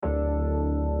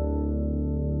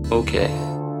Okay.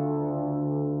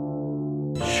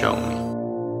 Show me.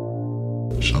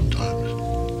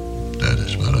 Sometimes that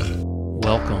is better.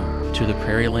 Welcome to the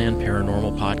Prairieland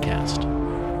Paranormal Podcast.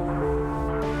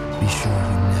 Be sure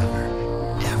you never,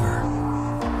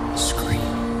 ever scream.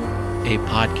 A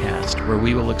podcast where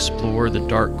we will explore the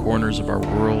dark corners of our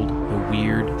world, the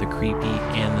weird, the creepy,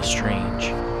 and the strange.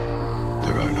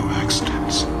 There are no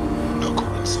accidents, no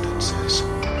coincidences.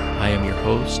 I am your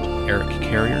host, Eric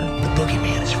Carrier. The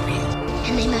boogeyman is real.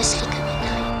 And they mostly come at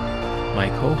night. My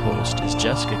co-host is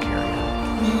Jessica Carrier.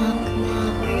 Now come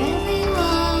out wherever you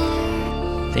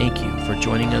are. Thank you for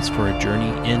joining us for a journey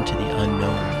into the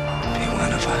unknown. Be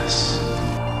one of us.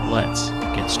 Let's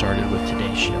get started with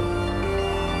today's show.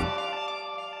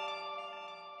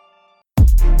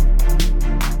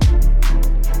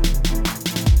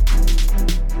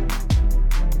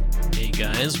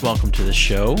 Welcome to the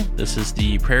show. This is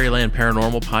the Prairieland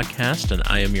Paranormal Podcast, and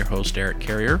I am your host, Eric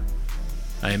Carrier.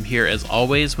 I am here, as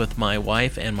always, with my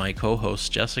wife and my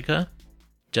co-host, Jessica.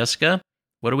 Jessica,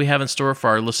 what do we have in store for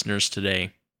our listeners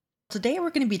today? Today we're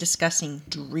going to be discussing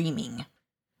dreaming.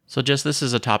 So, Jess, this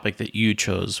is a topic that you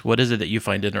chose. What is it that you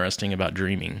find interesting about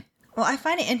dreaming? Well, I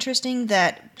find it interesting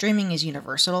that dreaming is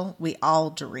universal. We all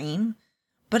dream.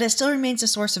 But it still remains a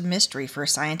source of mystery for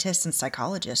scientists and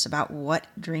psychologists about what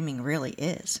dreaming really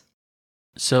is.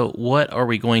 So what are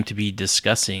we going to be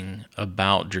discussing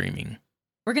about dreaming?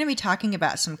 We're going to be talking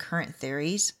about some current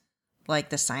theories, like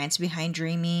the science behind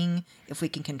dreaming, if we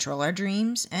can control our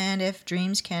dreams, and if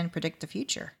dreams can predict the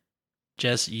future.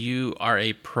 Jess, you are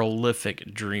a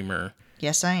prolific dreamer.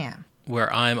 Yes, I am.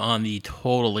 Where I'm on the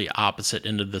totally opposite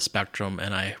end of the spectrum,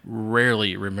 and I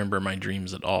rarely remember my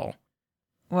dreams at all.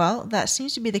 Well, that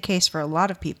seems to be the case for a lot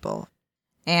of people,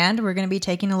 and we're going to be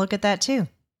taking a look at that too.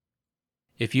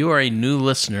 If you are a new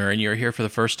listener and you're here for the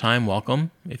first time,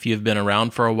 welcome. If you've been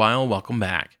around for a while, welcome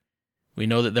back. We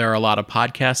know that there are a lot of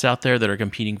podcasts out there that are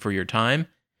competing for your time,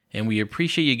 and we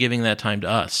appreciate you giving that time to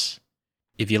us.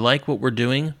 If you like what we're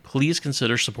doing, please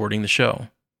consider supporting the show.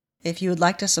 If you would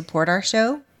like to support our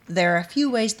show, there are a few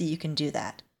ways that you can do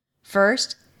that.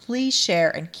 First, please share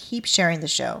and keep sharing the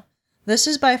show. This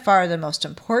is by far the most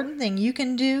important thing you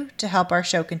can do to help our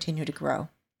show continue to grow.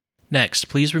 Next,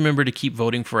 please remember to keep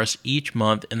voting for us each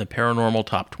month in the Paranormal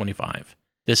Top 25.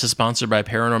 This is sponsored by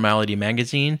Paranormality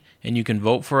Magazine, and you can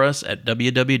vote for us at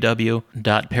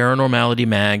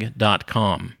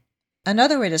www.paranormalitymag.com.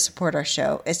 Another way to support our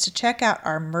show is to check out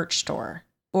our merch store,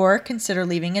 or consider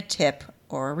leaving a tip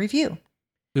or a review.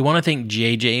 We want to thank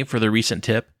JJ for the recent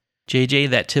tip. JJ,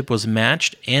 that tip was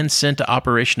matched and sent to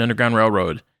Operation Underground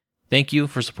Railroad. Thank you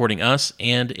for supporting us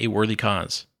and a worthy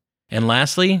cause. And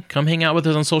lastly, come hang out with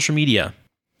us on social media.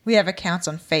 We have accounts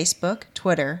on Facebook,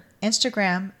 Twitter,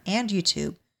 Instagram, and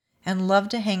YouTube, and love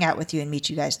to hang out with you and meet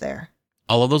you guys there.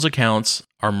 All of those accounts,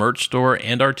 our merch store,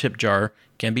 and our tip jar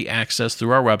can be accessed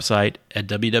through our website at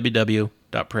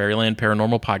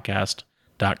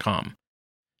www.prairielandparanormalpodcast.com.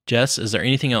 Jess, is there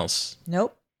anything else?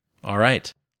 Nope. All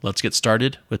right, let's get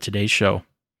started with today's show.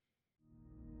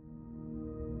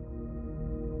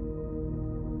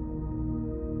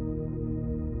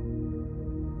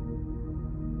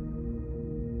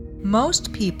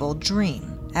 Most people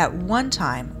dream at one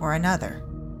time or another.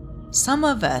 Some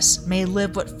of us may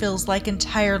live what feels like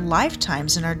entire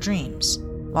lifetimes in our dreams,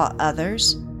 while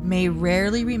others may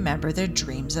rarely remember their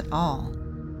dreams at all.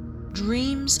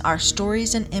 Dreams are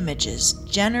stories and images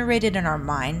generated in our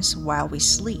minds while we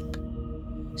sleep.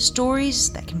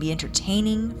 Stories that can be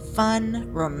entertaining, fun,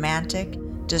 romantic,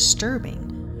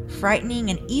 disturbing, frightening,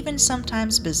 and even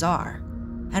sometimes bizarre.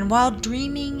 And while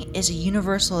dreaming is a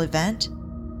universal event,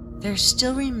 there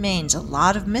still remains a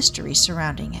lot of mystery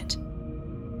surrounding it.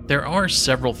 There are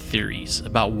several theories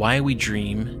about why we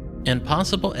dream, and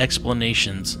possible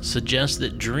explanations suggest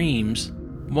that dreams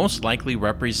most likely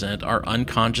represent our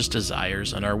unconscious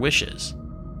desires and our wishes.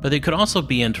 But they could also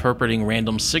be interpreting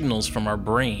random signals from our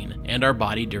brain and our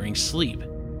body during sleep.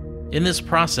 In this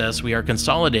process, we are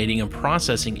consolidating and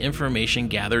processing information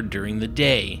gathered during the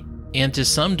day, and to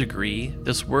some degree,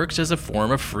 this works as a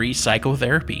form of free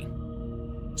psychotherapy.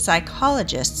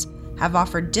 Psychologists have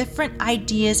offered different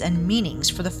ideas and meanings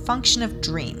for the function of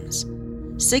dreams.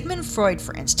 Sigmund Freud,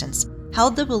 for instance,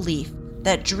 held the belief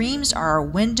that dreams are a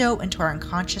window into our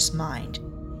unconscious mind.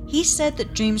 He said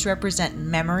that dreams represent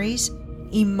memories,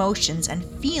 emotions, and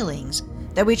feelings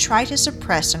that we try to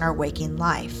suppress in our waking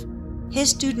life.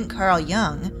 His student Carl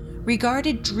Jung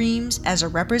regarded dreams as a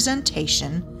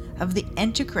representation of the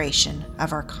integration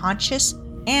of our conscious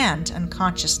and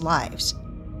unconscious lives.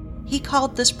 He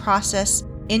called this process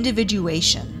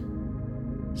individuation.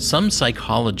 Some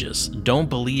psychologists don't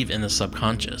believe in the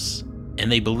subconscious,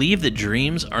 and they believe that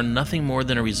dreams are nothing more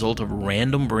than a result of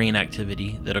random brain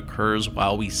activity that occurs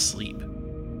while we sleep.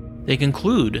 They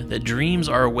conclude that dreams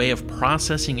are a way of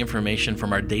processing information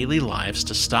from our daily lives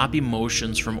to stop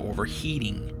emotions from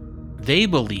overheating. They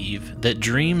believe that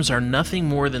dreams are nothing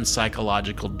more than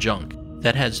psychological junk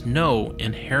that has no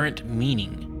inherent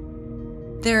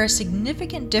meaning. There are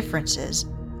significant differences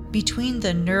between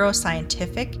the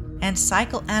neuroscientific and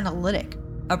psychoanalytic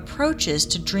approaches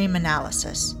to dream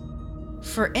analysis.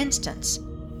 For instance,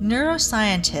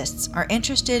 neuroscientists are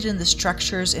interested in the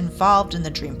structures involved in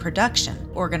the dream production,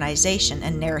 organization,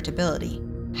 and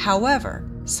narratability. However,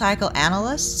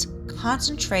 psychoanalysts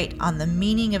concentrate on the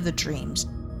meaning of the dreams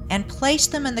and place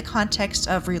them in the context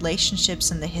of relationships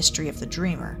in the history of the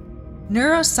dreamer.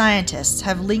 Neuroscientists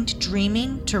have linked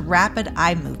dreaming to rapid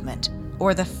eye movement,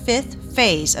 or the fifth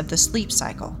phase of the sleep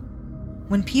cycle.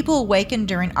 When people awaken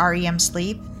during REM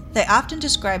sleep, they often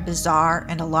describe bizarre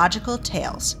and illogical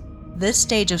tales. This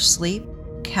stage of sleep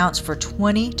counts for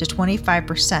 20 to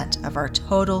 25% of our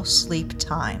total sleep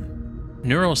time.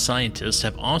 Neuroscientists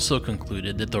have also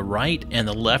concluded that the right and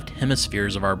the left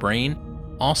hemispheres of our brain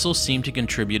also seem to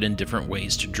contribute in different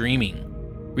ways to dreaming.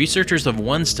 Researchers of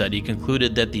one study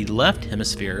concluded that the left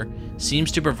hemisphere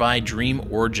seems to provide dream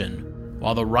origin,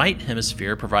 while the right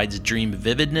hemisphere provides dream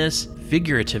vividness,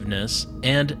 figurativeness,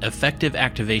 and effective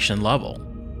activation level.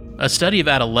 A study of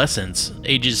adolescents,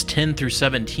 ages 10 through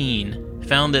 17,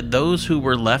 found that those who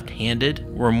were left-handed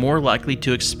were more likely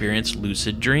to experience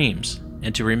lucid dreams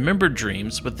and to remember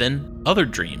dreams within other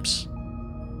dreams.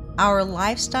 Our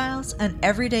lifestyles and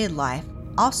everyday life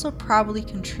also probably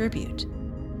contribute.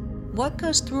 What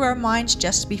goes through our minds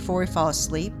just before we fall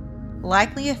asleep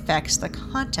likely affects the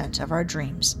content of our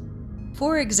dreams.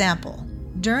 For example,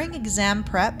 during exam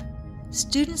prep,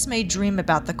 students may dream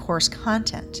about the course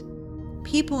content.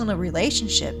 People in a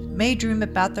relationship may dream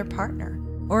about their partner,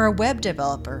 or a web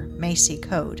developer may see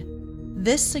code.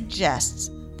 This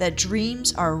suggests that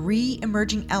dreams are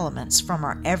re-emerging elements from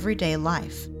our everyday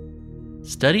life.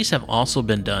 Studies have also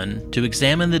been done to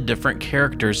examine the different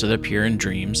characters that appear in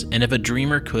dreams and if a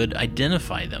dreamer could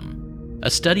identify them.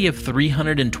 A study of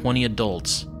 320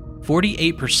 adults,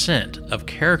 48% of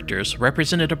characters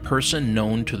represented a person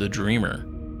known to the dreamer.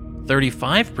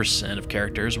 35% of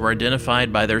characters were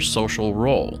identified by their social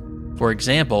role, for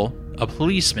example, a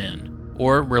policeman,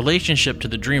 or relationship to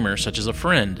the dreamer such as a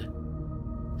friend.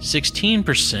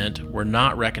 16% were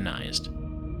not recognized.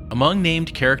 Among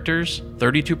named characters,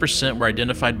 32% were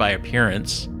identified by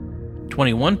appearance,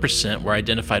 21% were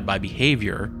identified by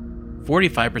behavior,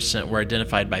 45% were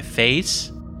identified by face,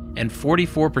 and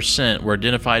 44% were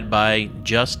identified by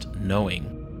just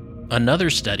knowing. Another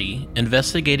study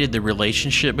investigated the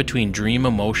relationship between dream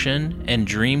emotion and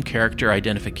dream character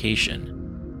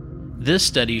identification. This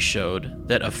study showed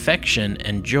that affection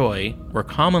and joy were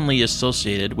commonly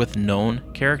associated with known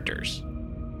characters.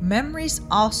 Memories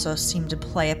also seem to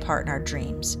play a part in our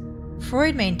dreams.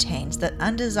 Freud maintains that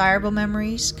undesirable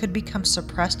memories could become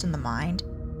suppressed in the mind.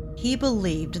 He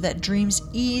believed that dreams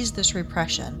ease this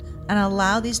repression and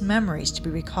allow these memories to be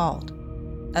recalled.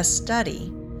 A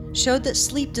study showed that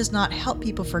sleep does not help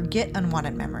people forget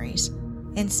unwanted memories.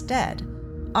 Instead,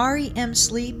 REM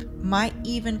sleep might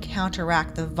even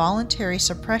counteract the voluntary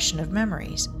suppression of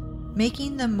memories,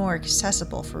 making them more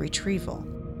accessible for retrieval.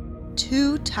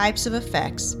 Two types of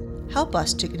effects help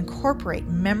us to incorporate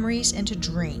memories into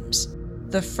dreams.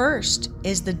 The first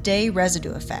is the day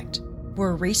residue effect,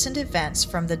 where recent events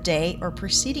from the day or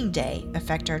preceding day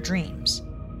affect our dreams.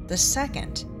 The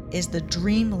second is the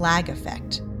dream lag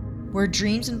effect, where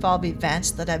dreams involve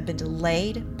events that have been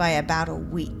delayed by about a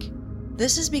week.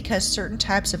 This is because certain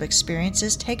types of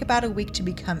experiences take about a week to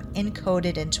become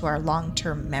encoded into our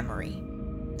long-term memory.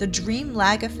 The dream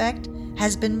lag effect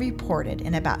has been reported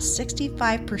in about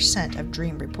 65% of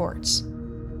dream reports.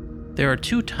 There are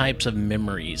two types of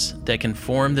memories that can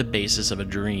form the basis of a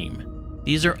dream.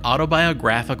 These are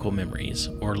autobiographical memories,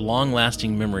 or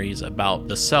long-lasting memories about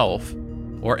the self,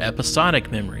 or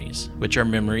episodic memories, which are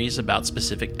memories about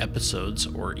specific episodes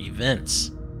or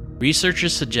events.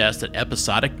 Researchers suggest that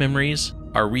episodic memories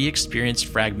are re-experienced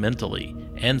fragmentally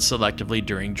and selectively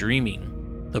during dreaming.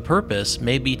 The purpose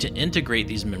may be to integrate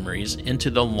these memories into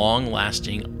the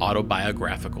long-lasting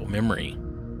autobiographical memory.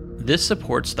 This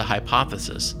supports the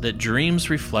hypothesis that dreams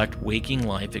reflect waking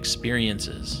life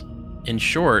experiences. In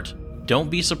short, don't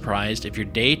be surprised if your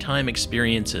daytime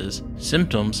experiences,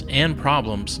 symptoms, and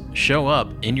problems show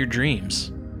up in your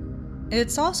dreams.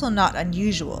 It's also not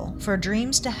unusual for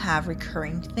dreams to have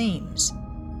recurring themes.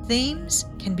 Themes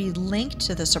can be linked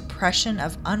to the suppression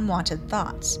of unwanted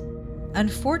thoughts.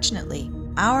 Unfortunately,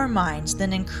 Our minds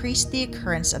then increase the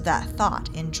occurrence of that thought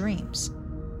in dreams.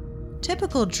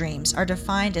 Typical dreams are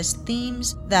defined as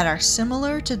themes that are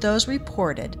similar to those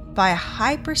reported by a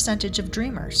high percentage of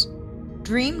dreamers.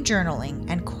 Dream journaling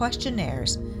and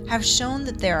questionnaires have shown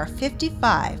that there are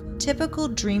 55 typical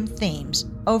dream themes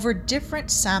over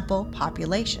different sample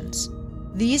populations.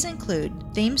 These include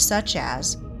themes such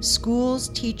as schools,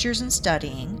 teachers, and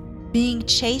studying, being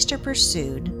chased or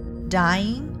pursued,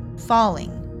 dying,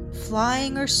 falling,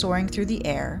 flying or soaring through the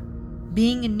air,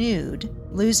 being nude,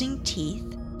 losing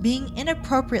teeth, being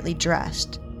inappropriately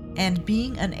dressed, and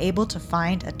being unable to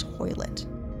find a toilet.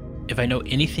 If I know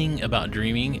anything about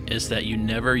dreaming, is that you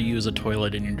never use a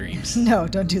toilet in your dreams. No,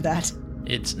 don't do that.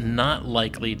 It's not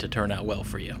likely to turn out well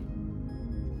for you.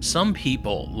 Some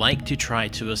people like to try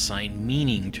to assign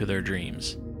meaning to their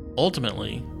dreams.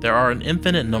 Ultimately, there are an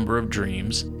infinite number of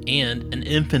dreams and an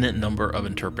infinite number of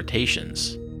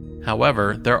interpretations.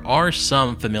 However, there are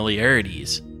some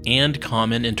familiarities and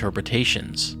common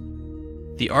interpretations.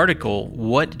 The article,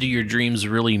 What Do Your Dreams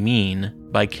Really Mean?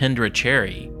 By Kendra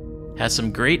Cherry, has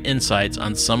some great insights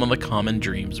on some of the common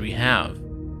dreams we have.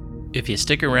 If you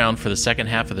stick around for the second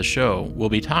half of the show, we'll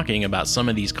be talking about some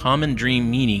of these common dream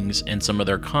meanings and some of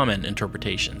their common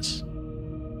interpretations.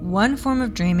 One form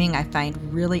of dreaming I find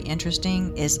really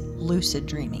interesting is lucid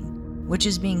dreaming, which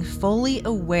is being fully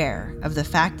aware of the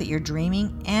fact that you're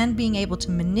dreaming and being able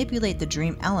to manipulate the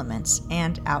dream elements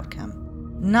and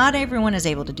outcome. Not everyone is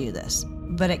able to do this,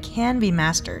 but it can be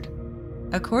mastered.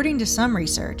 According to some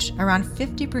research, around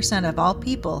 50% of all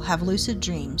people have lucid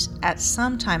dreams at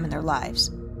some time in their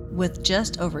lives, with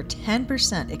just over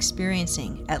 10%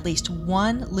 experiencing at least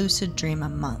one lucid dream a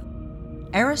month.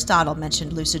 Aristotle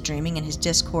mentioned lucid dreaming in his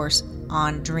discourse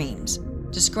on dreams,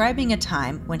 describing a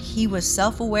time when he was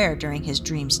self-aware during his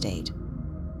dream state.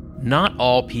 Not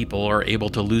all people are able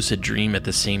to lucid dream at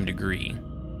the same degree.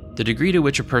 The degree to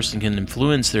which a person can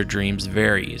influence their dreams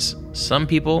varies. Some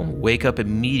people wake up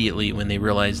immediately when they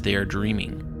realize they are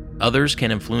dreaming. Others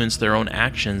can influence their own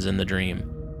actions in the dream.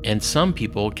 And some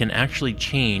people can actually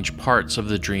change parts of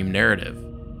the dream narrative.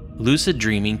 Lucid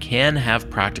dreaming can have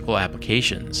practical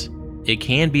applications. It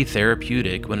can be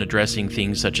therapeutic when addressing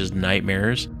things such as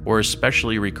nightmares or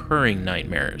especially recurring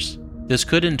nightmares. This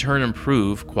could in turn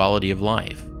improve quality of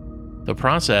life. The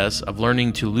process of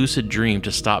learning to lucid dream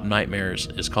to stop nightmares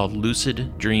is called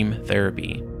lucid dream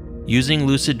therapy. Using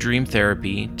lucid dream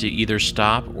therapy to either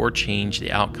stop or change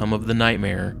the outcome of the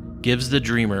nightmare gives the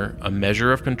dreamer a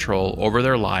measure of control over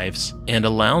their lives and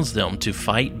allows them to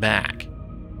fight back.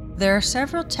 There are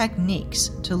several techniques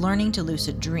to learning to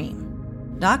lucid dream.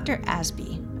 Dr.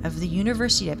 Asby of the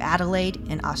University of Adelaide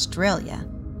in Australia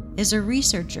is a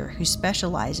researcher who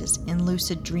specializes in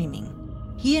lucid dreaming.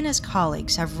 He and his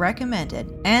colleagues have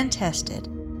recommended and tested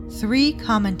 3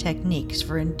 common techniques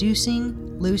for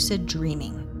inducing lucid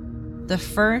dreaming. The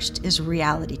first is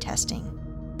reality testing.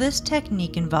 This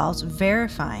technique involves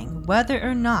verifying whether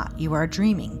or not you are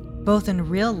dreaming, both in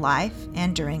real life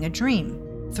and during a dream.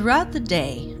 Throughout the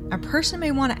day, a person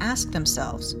may want to ask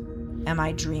themselves, "Am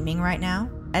I dreaming right now?"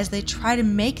 as they try to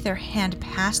make their hand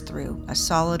pass through a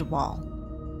solid wall.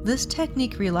 This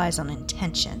technique relies on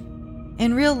intention.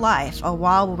 In real life, a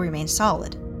wall will remain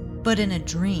solid, but in a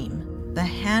dream, the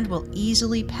hand will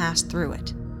easily pass through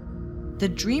it. The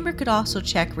dreamer could also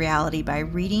check reality by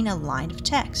reading a line of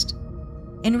text.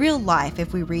 In real life,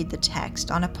 if we read the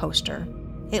text on a poster,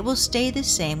 it will stay the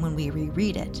same when we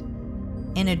reread it.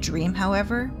 In a dream,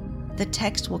 however, the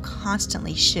text will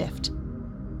constantly shift.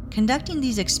 Conducting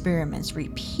these experiments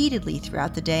repeatedly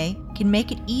throughout the day can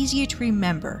make it easier to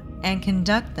remember and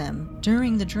conduct them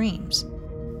during the dreams,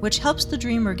 which helps the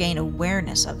dreamer gain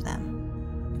awareness of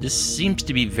them. This seems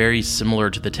to be very similar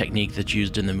to the technique that's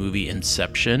used in the movie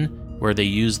Inception, where they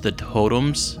use the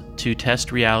totems to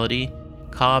test reality.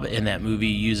 Cobb in that movie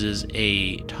uses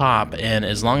a top, and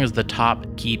as long as the top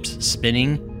keeps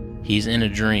spinning, he's in a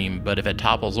dream, but if it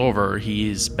topples over,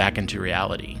 he's back into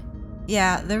reality.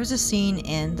 Yeah, there was a scene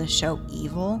in the show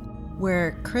Evil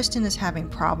where Kristen is having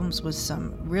problems with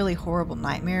some really horrible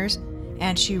nightmares,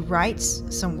 and she writes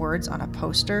some words on a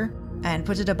poster and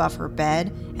puts it above her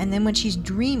bed, and then when she's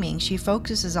dreaming, she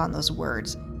focuses on those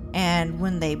words, and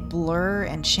when they blur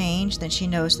and change, then she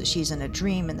knows that she's in a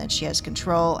dream and that she has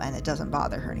control and it doesn't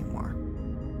bother her anymore.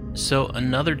 So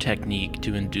another technique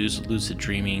to induce lucid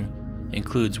dreaming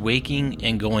includes waking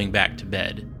and going back to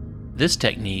bed. This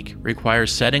technique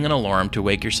requires setting an alarm to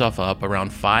wake yourself up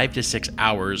around 5 to 6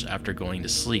 hours after going to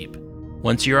sleep.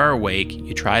 Once you are awake,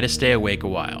 you try to stay awake a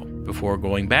while before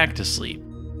going back to sleep.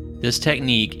 This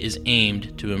technique is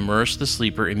aimed to immerse the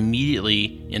sleeper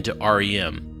immediately into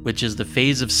REM, which is the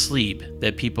phase of sleep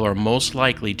that people are most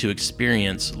likely to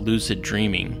experience lucid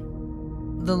dreaming.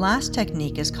 The last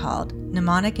technique is called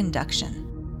mnemonic induction.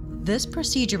 This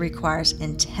procedure requires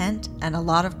intent and a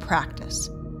lot of practice.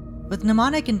 With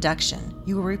mnemonic induction,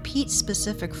 you will repeat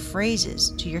specific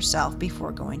phrases to yourself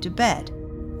before going to bed.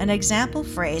 An example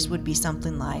phrase would be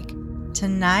something like,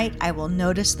 "Tonight I will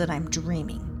notice that I'm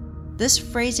dreaming." This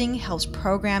phrasing helps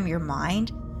program your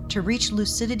mind to reach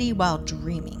lucidity while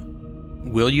dreaming.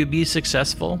 Will you be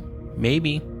successful?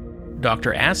 Maybe.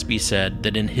 Dr. Aspie said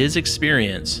that in his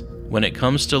experience, when it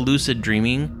comes to lucid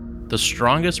dreaming, the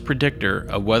strongest predictor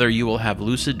of whether you will have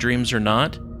lucid dreams or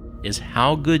not is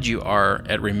how good you are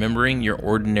at remembering your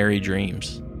ordinary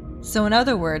dreams. So in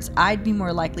other words, I'd be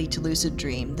more likely to lucid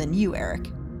dream than you, Eric.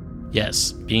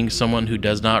 Yes, being someone who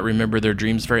does not remember their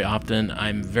dreams very often,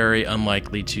 I'm very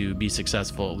unlikely to be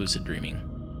successful at lucid dreaming.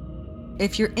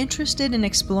 If you're interested in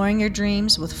exploring your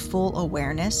dreams with full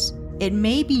awareness, it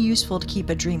may be useful to keep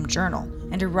a dream journal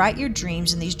and to write your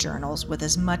dreams in these journals with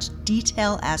as much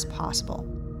detail as possible.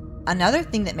 Another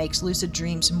thing that makes lucid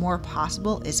dreams more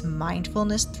possible is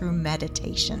mindfulness through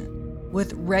meditation.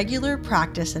 With regular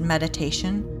practice and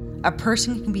meditation, a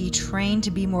person can be trained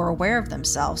to be more aware of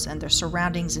themselves and their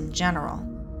surroundings in general.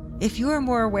 If you are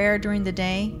more aware during the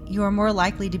day, you are more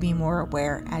likely to be more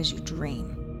aware as you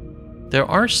dream. There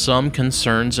are some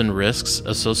concerns and risks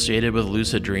associated with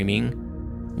lucid dreaming.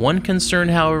 One concern,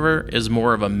 however, is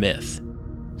more of a myth.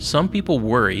 Some people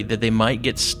worry that they might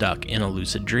get stuck in a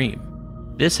lucid dream.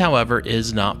 This, however,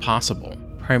 is not possible,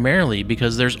 primarily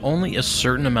because there's only a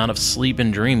certain amount of sleep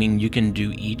and dreaming you can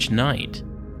do each night.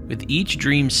 With each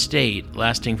dream state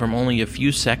lasting from only a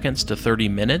few seconds to 30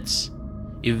 minutes,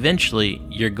 eventually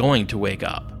you're going to wake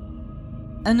up.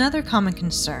 Another common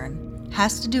concern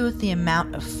has to do with the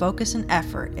amount of focus and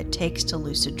effort it takes to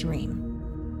lucid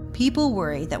dream. People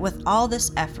worry that with all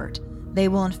this effort, they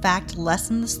will in fact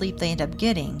lessen the sleep they end up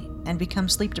getting and become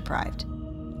sleep deprived.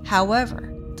 However,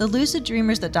 the lucid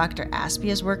dreamers that Dr. Aspie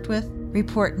has worked with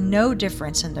report no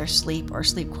difference in their sleep or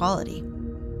sleep quality.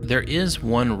 There is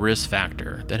one risk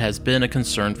factor that has been a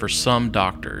concern for some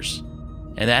doctors,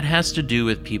 and that has to do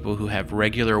with people who have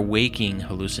regular waking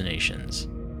hallucinations.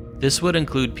 This would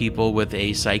include people with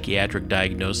a psychiatric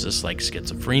diagnosis like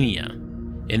schizophrenia.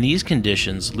 In these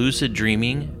conditions, lucid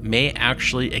dreaming may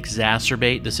actually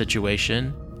exacerbate the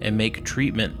situation and make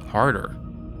treatment harder.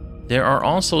 There are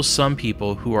also some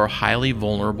people who are highly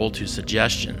vulnerable to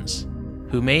suggestions,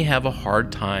 who may have a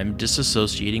hard time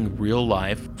disassociating real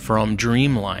life from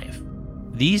dream life.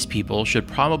 These people should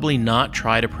probably not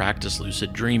try to practice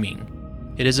lucid dreaming.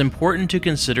 It is important to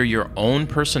consider your own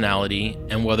personality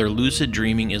and whether lucid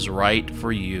dreaming is right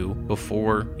for you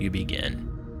before you begin.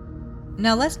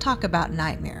 Now let's talk about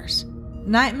nightmares.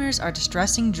 Nightmares are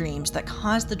distressing dreams that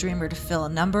cause the dreamer to feel a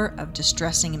number of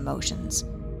distressing emotions.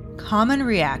 Common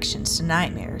reactions to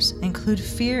nightmares include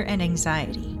fear and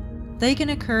anxiety. They can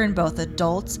occur in both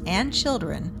adults and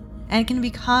children and can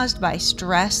be caused by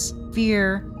stress,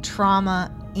 fear,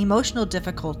 trauma, emotional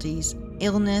difficulties,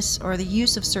 illness, or the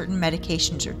use of certain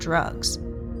medications or drugs.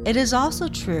 It is also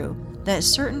true that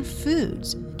certain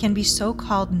foods can be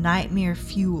so-called nightmare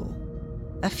fuel.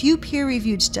 A few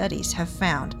peer-reviewed studies have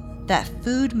found that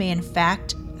food may in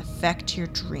fact affect your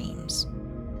dreams.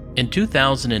 In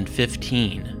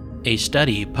 2015, a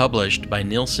study published by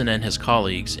Nielsen and his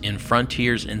colleagues in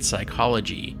Frontiers in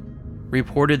Psychology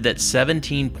reported that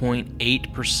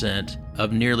 17.8%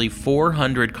 of nearly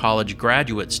 400 college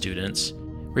graduate students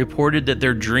reported that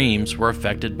their dreams were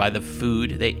affected by the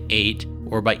food they ate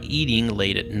or by eating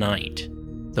late at night.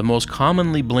 The most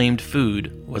commonly blamed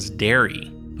food was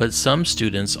dairy, but some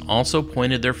students also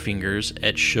pointed their fingers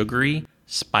at sugary,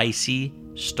 spicy,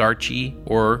 starchy,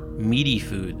 or meaty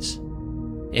foods.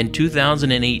 In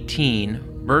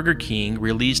 2018, Burger King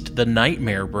released the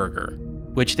Nightmare Burger,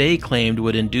 which they claimed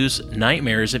would induce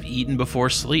nightmares if eaten before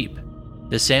sleep.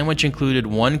 The sandwich included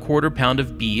 1/4 pound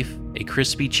of beef, a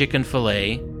crispy chicken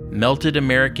fillet, melted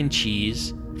American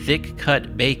cheese,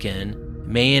 thick-cut bacon,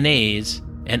 mayonnaise,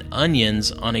 and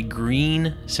onions on a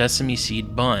green sesame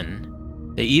seed bun.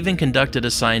 They even conducted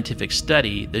a scientific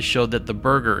study that showed that the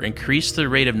burger increased the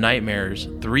rate of nightmares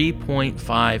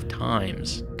 3.5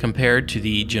 times compared to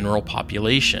the general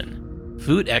population.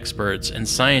 Food experts and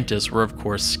scientists were of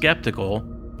course skeptical,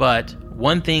 but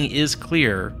one thing is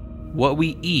clear: what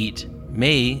we eat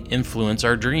may influence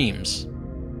our dreams.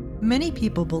 Many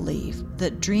people believe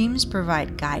that dreams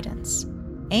provide guidance.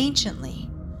 Anciently,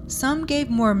 some gave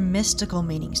more mystical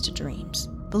meanings to dreams,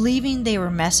 believing they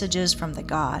were messages from the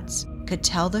gods, could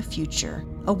tell the future,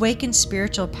 awaken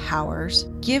spiritual powers,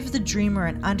 give the dreamer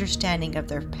an understanding of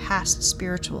their past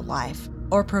spiritual life,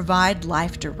 or provide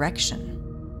life direction.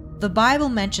 The Bible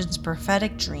mentions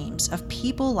prophetic dreams of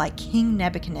people like King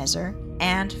Nebuchadnezzar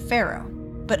and Pharaoh,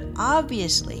 but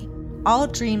obviously, all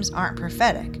dreams aren't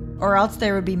prophetic, or else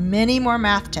there would be many more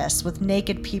math tests with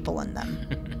naked people in them.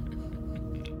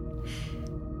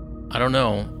 I don't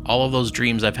know. All of those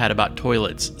dreams I've had about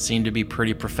toilets seem to be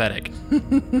pretty prophetic.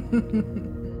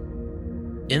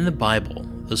 In the Bible,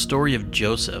 the story of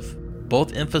Joseph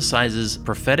both emphasizes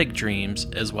prophetic dreams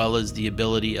as well as the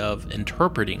ability of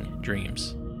interpreting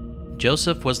dreams.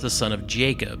 Joseph was the son of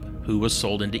Jacob, who was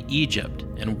sold into Egypt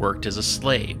and worked as a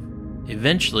slave.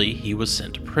 Eventually, he was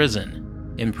sent to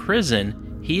prison. In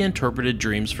prison, he interpreted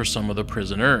dreams for some of the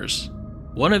prisoners.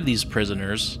 One of these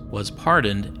prisoners was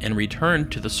pardoned and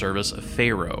returned to the service of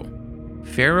Pharaoh.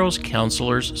 Pharaoh's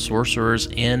counselors, sorcerers,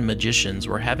 and magicians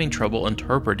were having trouble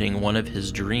interpreting one of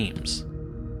his dreams.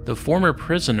 The former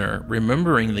prisoner,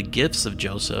 remembering the gifts of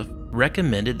Joseph,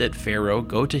 recommended that Pharaoh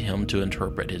go to him to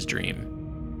interpret his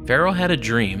dream. Pharaoh had a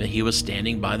dream that he was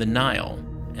standing by the Nile,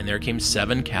 and there came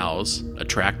 7 cows,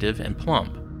 attractive and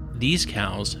plump. These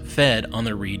cows fed on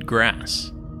the reed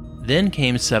grass. Then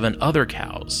came 7 other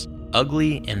cows,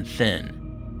 ugly and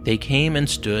thin. They came and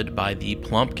stood by the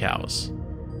plump cows.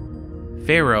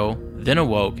 Pharaoh then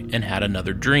awoke and had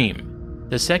another dream.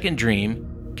 The second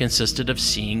dream consisted of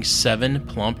seeing 7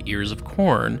 plump ears of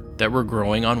corn that were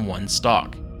growing on one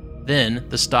stalk. Then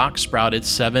the stalk sprouted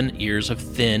 7 ears of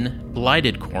thin,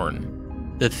 blighted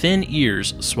corn. The thin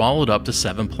ears swallowed up the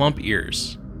 7 plump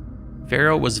ears.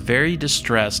 Pharaoh was very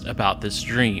distressed about this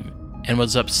dream and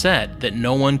was upset that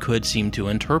no one could seem to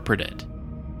interpret it.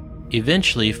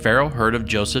 Eventually, Pharaoh heard of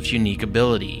Joseph's unique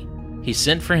ability. He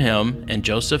sent for him, and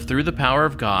Joseph, through the power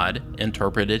of God,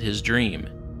 interpreted his dream.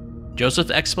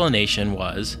 Joseph's explanation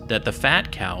was that the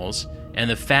fat cows and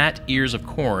the fat ears of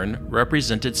corn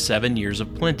represented 7 years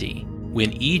of plenty,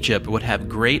 when Egypt would have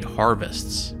great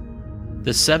harvests.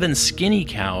 The 7 skinny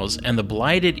cows and the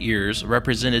blighted ears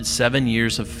represented 7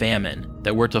 years of famine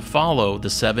that were to follow the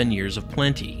 7 years of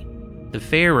plenty. The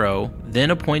Pharaoh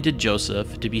then appointed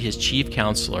Joseph to be his chief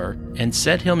counselor and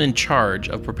set him in charge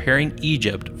of preparing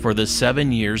Egypt for the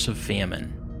 7 years of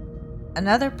famine.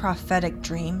 Another prophetic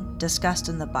dream discussed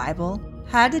in the Bible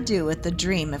had to do with the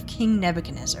dream of King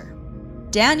Nebuchadnezzar.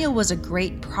 Daniel was a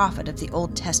great prophet of the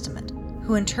Old Testament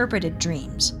who interpreted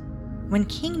dreams. When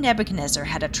King Nebuchadnezzar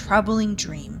had a troubling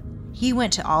dream, he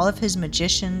went to all of his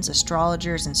magicians,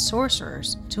 astrologers, and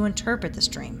sorcerers to interpret this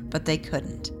dream, but they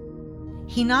couldn't.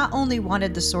 He not only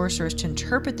wanted the sorcerers to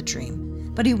interpret the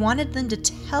dream, but he wanted them to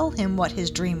tell him what his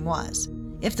dream was.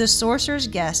 If the sorcerers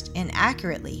guessed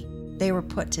inaccurately, they were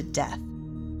put to death.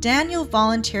 Daniel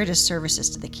volunteered his services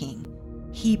to the king.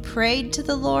 He prayed to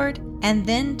the Lord and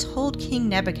then told King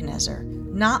Nebuchadnezzar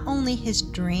not only his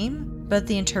dream, but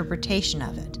the interpretation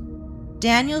of it.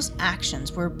 Daniel's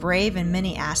actions were brave in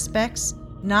many aspects.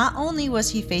 Not only was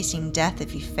he facing death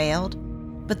if he failed,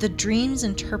 but the dream's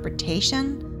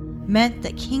interpretation meant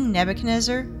that King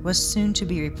Nebuchadnezzar was soon to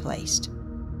be replaced.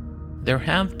 There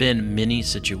have been many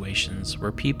situations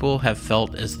where people have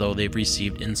felt as though they've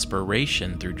received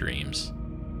inspiration through dreams.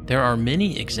 There are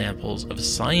many examples of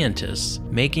scientists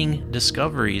making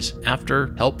discoveries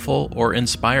after helpful or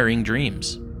inspiring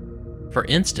dreams. For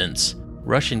instance,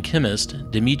 Russian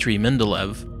chemist Dmitry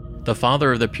Mendeleev, the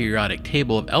father of the periodic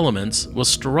table of elements, was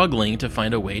struggling to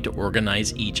find a way to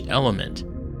organize each element.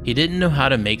 He didn't know how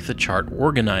to make the chart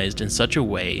organized in such a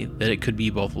way that it could be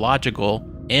both logical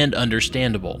and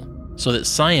understandable, so that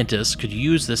scientists could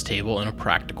use this table in a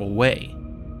practical way.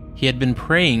 He had been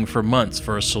praying for months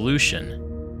for a solution.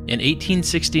 In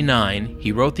 1869,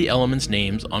 he wrote the elements'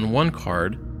 names on one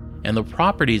card and the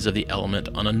properties of the element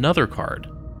on another card.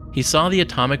 He saw the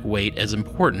atomic weight as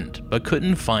important, but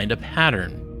couldn't find a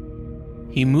pattern.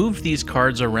 He moved these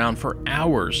cards around for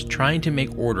hours trying to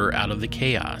make order out of the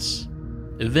chaos,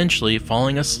 eventually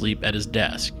falling asleep at his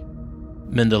desk.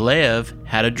 Mendeleev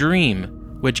had a dream,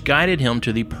 which guided him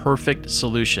to the perfect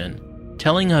solution.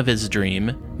 Telling of his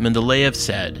dream, Mendeleev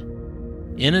said,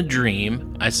 "In a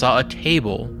dream, I saw a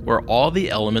table where all the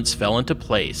elements fell into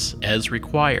place as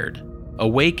required.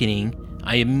 Awakening,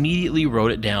 I immediately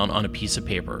wrote it down on a piece of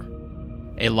paper.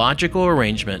 A logical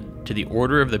arrangement to the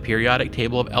order of the periodic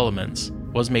table of elements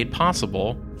was made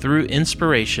possible through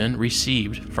inspiration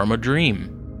received from a dream."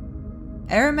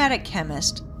 Aromatic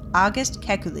chemist August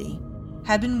Kekulé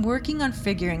had been working on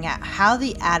figuring out how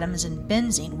the atoms in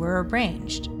benzene were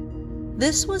arranged.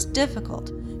 This was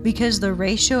difficult because the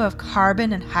ratio of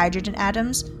carbon and hydrogen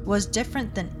atoms was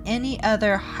different than any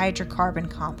other hydrocarbon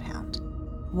compound.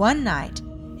 One night,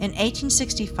 in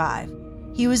 1865,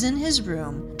 he He was in his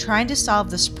room trying to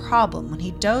solve this problem when he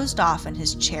dozed off in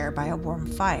his chair by a warm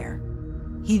fire.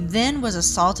 He then was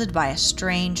assaulted by a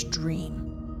strange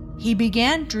dream. He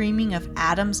began dreaming of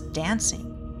atoms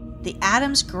dancing. The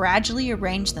atoms gradually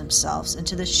arranged themselves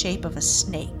into the shape of a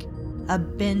snake, a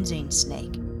benzene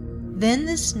snake. Then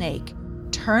the snake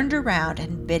turned around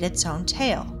and bit its own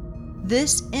tail.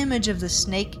 This image of the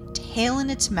snake, tail in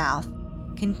its mouth,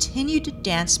 continued to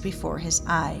dance before his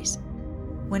eyes.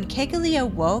 When Kekulé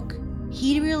awoke,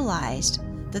 he realized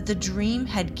that the dream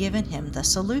had given him the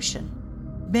solution.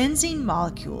 Benzene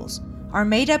molecules are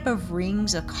made up of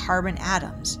rings of carbon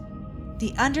atoms.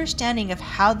 The understanding of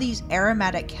how these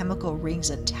aromatic chemical rings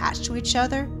attach to each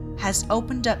other has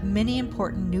opened up many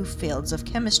important new fields of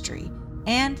chemistry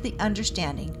and the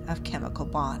understanding of chemical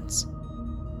bonds.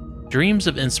 Dreams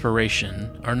of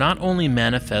inspiration are not only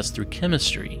manifest through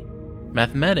chemistry,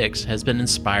 mathematics has been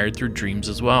inspired through dreams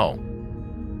as well.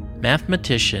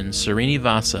 Mathematician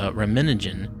Srinivasa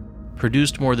Ramanujan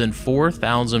produced more than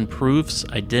 4,000 proofs,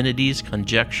 identities,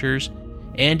 conjectures,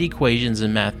 and equations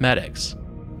in mathematics,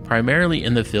 primarily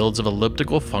in the fields of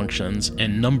elliptical functions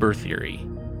and number theory.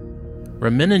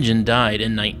 Ramanujan died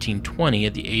in 1920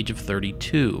 at the age of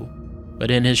 32, but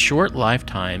in his short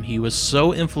lifetime he was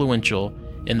so influential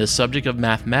in the subject of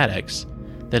mathematics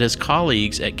that his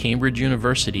colleagues at Cambridge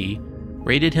University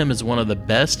rated him as one of the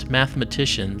best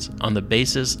mathematicians on the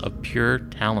basis of pure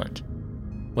talent.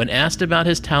 When asked about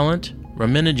his talent,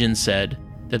 Ramanujan said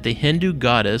that the Hindu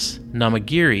goddess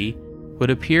Namagiri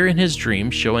would appear in his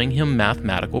dreams showing him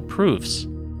mathematical proofs,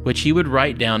 which he would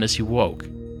write down as he woke.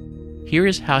 Here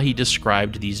is how he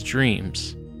described these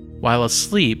dreams. While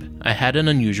asleep, I had an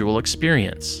unusual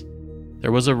experience.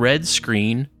 There was a red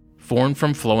screen formed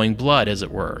from flowing blood, as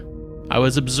it were. I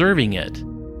was observing it.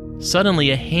 Suddenly,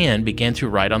 a hand began to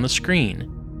write on the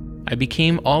screen. I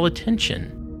became all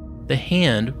attention. The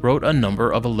hand wrote a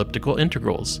number of elliptical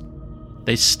integrals.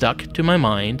 They stuck to my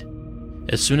mind.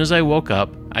 As soon as I woke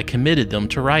up, I committed them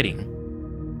to writing.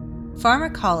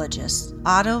 Pharmacologist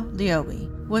Otto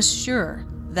Loewi was sure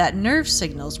that nerve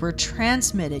signals were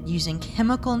transmitted using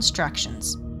chemical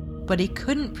instructions, but he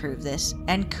couldn't prove this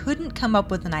and couldn't come up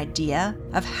with an idea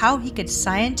of how he could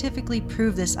scientifically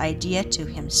prove this idea to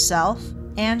himself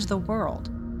and the world.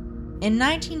 In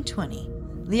 1920,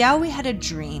 Loewi had a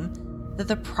dream that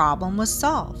the problem was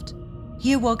solved.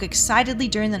 He awoke excitedly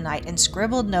during the night and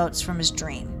scribbled notes from his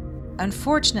dream.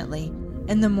 Unfortunately,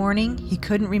 in the morning he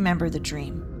couldn't remember the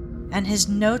dream, and his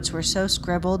notes were so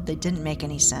scribbled they didn't make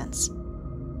any sense.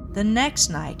 The next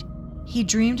night, he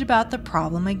dreamed about the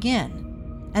problem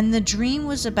again, and the dream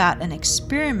was about an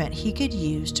experiment he could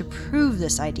use to prove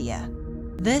this idea.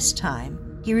 This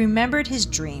time, he remembered his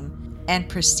dream and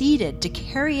proceeded to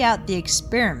carry out the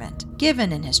experiment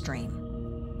given in his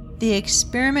dream. The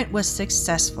experiment was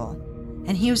successful,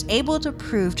 and he was able to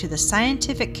prove to the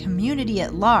scientific community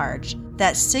at large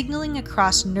that signaling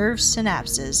across nerve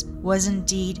synapses was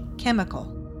indeed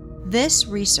chemical. This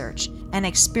research and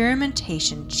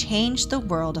experimentation changed the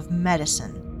world of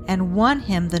medicine and won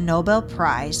him the Nobel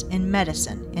Prize in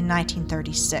Medicine in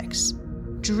 1936.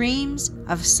 Dreams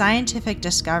of scientific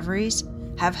discoveries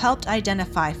have helped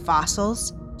identify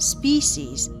fossils,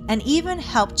 species, and even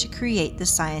helped to create the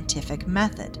scientific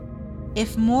method.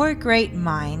 If more great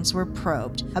minds were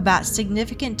probed about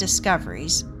significant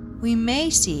discoveries, we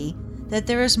may see that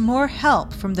there is more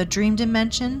help from the dream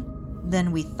dimension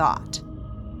than we thought.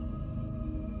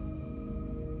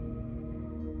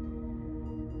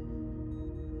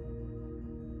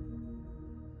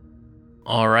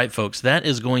 All right, folks, that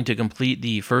is going to complete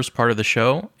the first part of the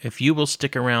show. If you will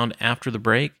stick around after the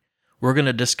break, we're going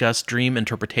to discuss dream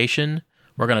interpretation.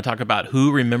 We're going to talk about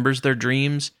who remembers their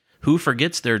dreams, who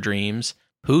forgets their dreams,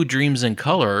 who dreams in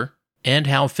color, and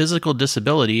how physical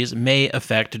disabilities may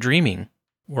affect dreaming.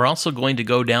 We're also going to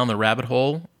go down the rabbit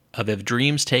hole of if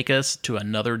dreams take us to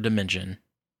another dimension.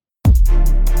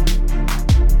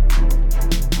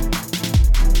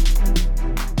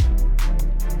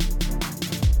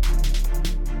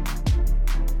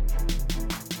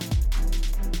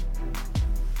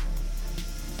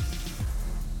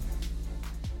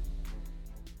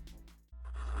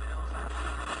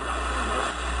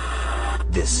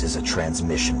 This is a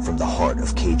transmission from the heart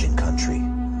of Cajun country.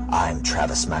 I'm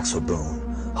Travis Maxwell Boone,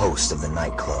 host of The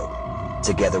Night Club.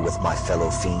 Together with my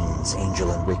fellow fiends, Angel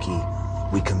and Ricky,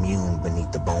 we commune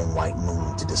beneath the bone-white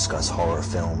moon to discuss horror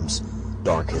films,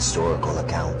 dark historical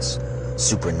accounts,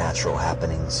 supernatural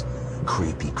happenings,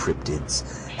 creepy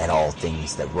cryptids, and all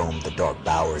things that roam the dark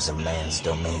bowers of man's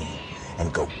domain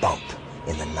and go bump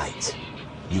in the night.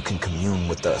 You can commune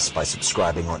with us by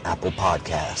subscribing on Apple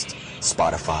Podcasts,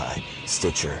 Spotify,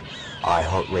 Stitcher,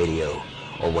 iHeartRadio,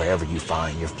 or wherever you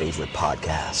find your favorite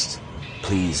podcasts.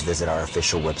 Please visit our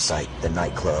official website,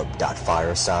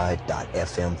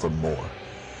 thenightclub.fireside.fm, for more.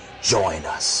 Join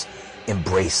us,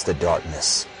 embrace the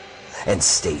darkness, and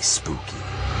stay spooky.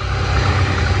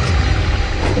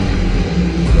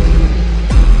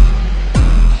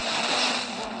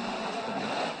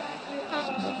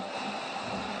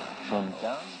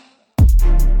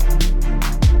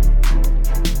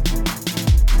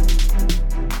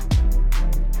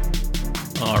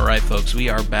 All right, folks, we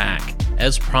are back.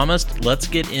 As promised, let's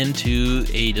get into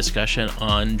a discussion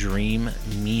on dream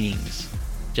meanings.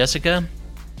 Jessica,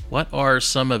 what are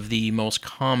some of the most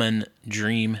common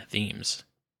dream themes?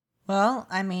 Well,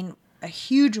 a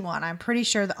huge one. I'm pretty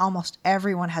sure that almost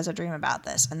everyone has a dream about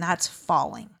this, and that's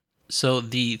falling. So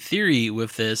the theory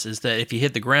with this is that if you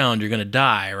hit the ground, you're going to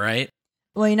die, right?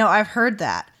 Well, I've heard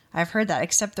that,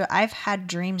 except that I've had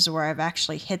dreams where I've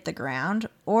actually hit the ground,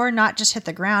 or not just hit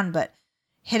the ground, but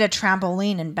hit a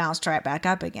trampoline and bounced right back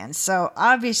up again. So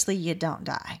obviously you don't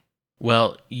die.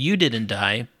 Well, you didn't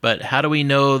die, but how do we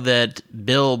know that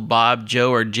Bill, Bob,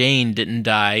 Joe, or Jane didn't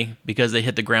die because they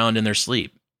hit the ground in their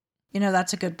sleep?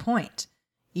 That's a good point.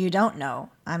 You don't know.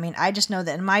 I just know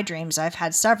that in my dreams, I've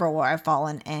had several where I've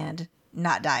fallen and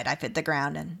not died. I've hit the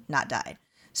ground and not died.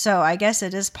 So I guess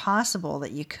it is possible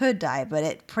that you could die, but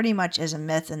it pretty much is a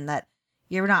myth in that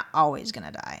you're not always going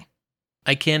to die.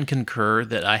 I can concur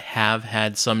that I have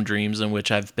had some dreams in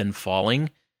which I've been falling,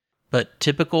 but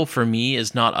typical for me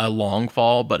is not a long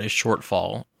fall, but a short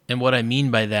fall. And what I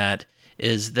mean by that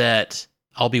is that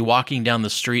I'll be walking down the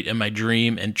street in my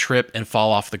dream and trip and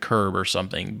fall off the curb or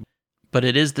something. But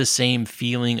it is the same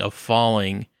feeling of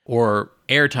falling or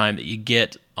airtime that you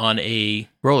get on a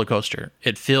roller coaster.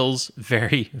 It feels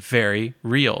very, very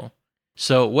real.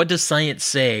 So what does science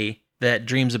say that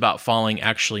dreams about falling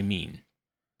actually mean?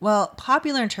 Well,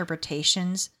 popular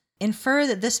interpretations infer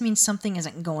that this means something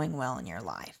isn't going well in your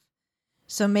life.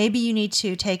 So maybe you need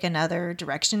to take another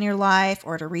direction in your life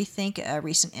or to rethink a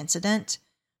recent incident.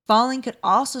 Falling could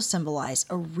also symbolize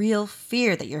a real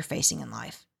fear that you're facing in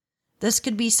life. This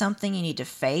could be something you need to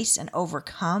face and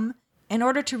overcome in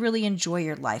order to really enjoy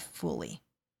your life fully.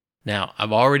 Now,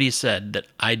 I've already said that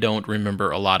I don't remember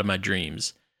a lot of my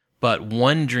dreams, but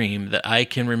one dream that I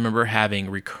can remember having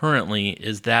recurrently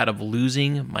is that of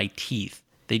losing my teeth.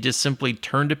 They just simply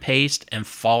turn to paste and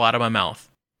fall out of my mouth.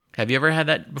 Have you ever had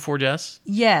that before, Jess?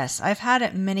 Yes, I've had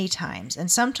it many times.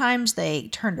 And sometimes they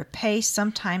turn to paste.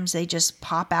 Sometimes they just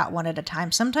pop out one at a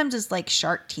time. Sometimes it's like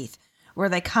shark teeth, where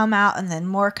they come out and then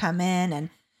more come in and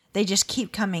they just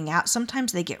keep coming out.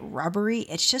 Sometimes they get rubbery.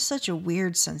 It's just such a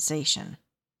weird sensation.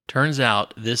 Turns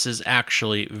out this is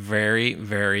actually very,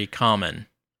 very common.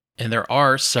 And there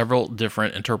are several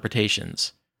different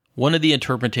interpretations. One of the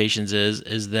interpretations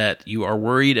is that you are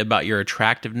worried about your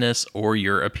attractiveness or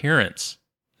your appearance.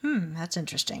 That's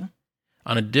interesting.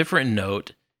 On a different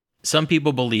note, some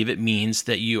people believe it means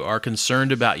that you are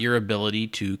concerned about your ability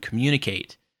to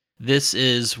communicate. This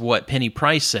is what Penny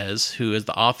Price says, who is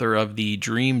the author of the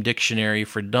Dream Dictionary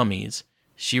for Dummies.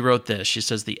 She wrote this. She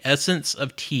says, the essence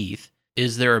of teeth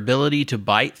is their ability to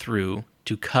bite through,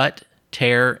 to cut,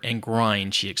 tear, and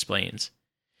grind, she explains.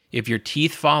 If your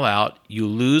teeth fall out, you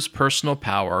lose personal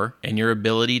power and your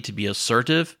ability to be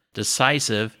assertive,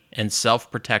 decisive, and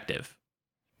self-protective.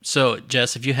 So,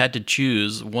 Jess, if you had to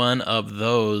choose one of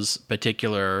those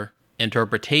particular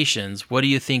interpretations, what do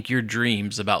you think your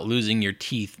dreams about losing your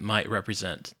teeth might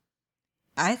represent?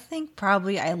 I think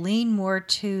probably I lean more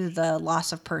to the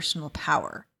loss of personal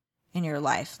power in your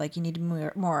life. Like you need to be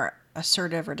more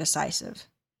assertive or decisive.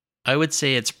 I would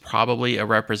say it's probably a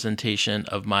representation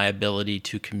of my ability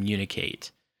to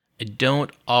communicate. I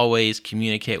don't always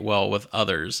communicate well with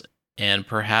others, and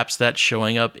perhaps that's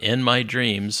showing up in my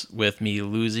dreams with me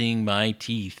losing my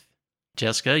teeth.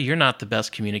 Jessica, you're not the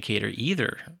best communicator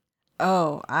either.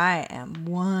 Oh, I am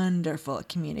wonderful at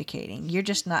communicating. You're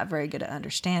just not very good at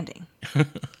understanding.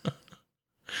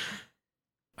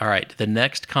 All right, the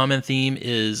next common theme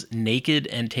is naked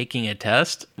and taking a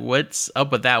test. What's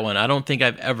up with that one? I don't think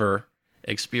I've ever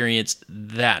experienced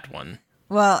that one.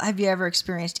 Well, have you ever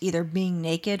experienced either being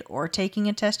naked or taking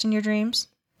a test in your dreams?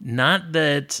 Not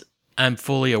that I'm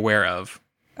fully aware of.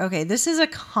 Okay, this is a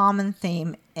common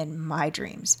theme in my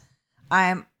dreams.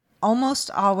 I'm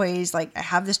almost always I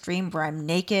have this dream where I'm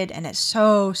naked and it's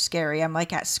so scary. I'm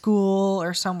like at school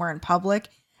or somewhere in public.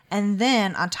 And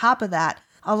then on top of that,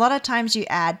 a lot of times you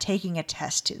add taking a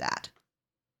test to that.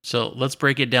 So let's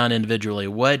break it down individually.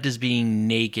 What does being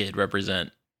naked represent?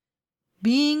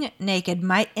 Being naked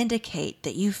might indicate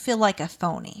that you feel like a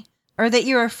phony, or that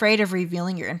you're afraid of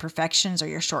revealing your imperfections or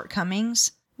your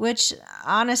shortcomings. which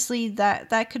honestly,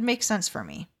 that could make sense for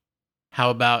me. How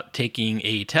about taking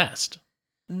a test?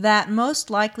 That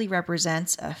most likely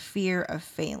represents a fear of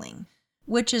failing,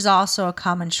 which is also a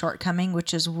common shortcoming,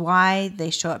 which is why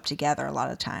they show up together a lot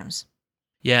of times.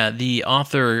 Yeah, the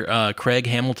author Craig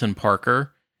Hamilton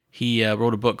Parker, he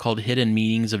wrote a book called Hidden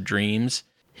Meanings of Dreams.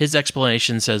 His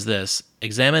explanation says this: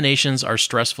 examinations are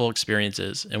stressful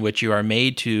experiences in which you are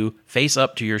made to face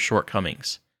up to your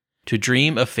shortcomings. To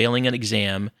dream of failing an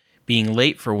exam, being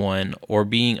late for one, or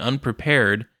being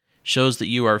unprepared shows that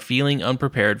you are feeling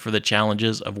unprepared for the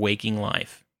challenges of waking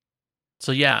life.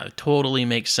 So yeah, it totally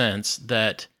makes sense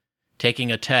that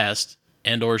taking a test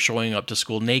and or showing up to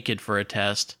school naked for a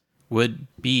test would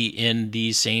be in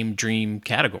the same dream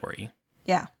category.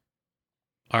 Yeah.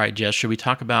 All right, Jess, should we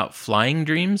talk about flying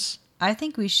dreams? I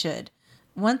think we should.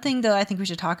 One thing, though, I think we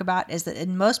should talk about is that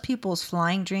in most people's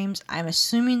flying dreams, I'm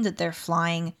assuming that they're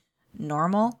flying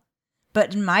normal.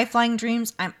 But in my flying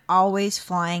dreams, I'm always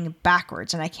flying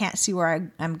backwards and I can't see where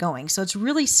I'm going. So it's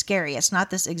really scary. It's not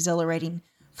this exhilarating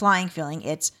flying feeling.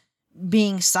 It's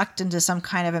being sucked into some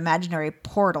kind of imaginary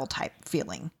portal type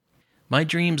feeling. My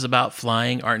dreams about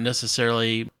flying aren't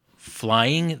necessarily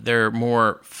flying. They're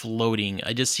more floating.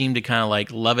 I just seem to kind of like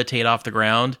levitate off the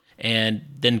ground and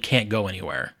then can't go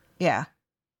anywhere. Yeah.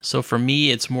 So for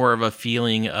me, it's more of a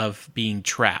feeling of being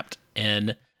trapped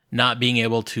and not being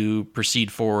able to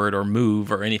proceed forward or move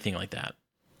or anything like that.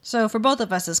 So for both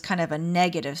of us, it's kind of a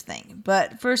negative thing.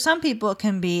 But for some people, it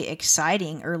can be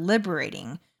exciting or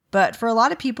liberating. But for a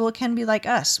lot of people, it can be like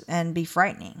us and be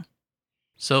frightening.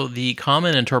 So the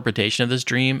common interpretation of this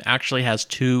dream actually has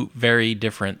two very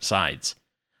different sides.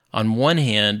 On one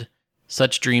hand,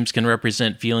 such dreams can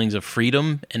represent feelings of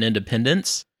freedom and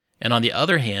independence. And on the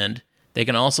other hand, they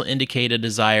can also indicate a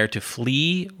desire to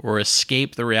flee or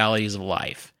escape the realities of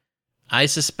life. I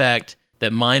suspect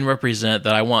that mine represent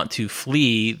that I want to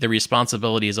flee the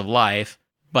responsibilities of life,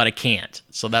 but I can't.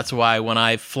 So that's why when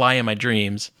I fly in my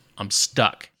dreams, I'm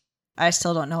stuck. I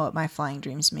still don't know what my flying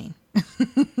dreams mean.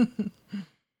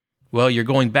 Well, you're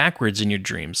going backwards in your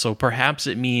dreams, so perhaps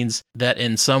it means that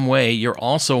in some way you're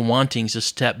also wanting to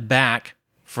step back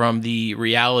from the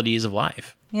realities of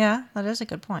life. Yeah, that is a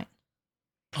good point.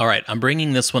 All right, I'm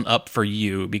bringing this one up for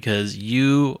you because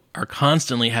you are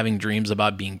constantly having dreams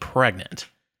about being pregnant.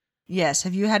 Yes.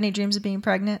 Have you had any dreams of being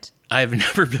pregnant? I've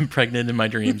never been pregnant in my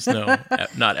dreams. No,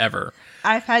 not ever.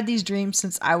 I've had these dreams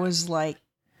since I was like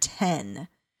 10,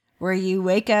 where you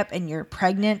wake up and you're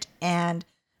pregnant, and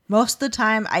most of the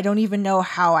time I don't even know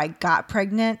how I got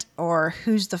pregnant or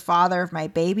who's the father of my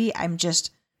baby. I'm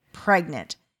just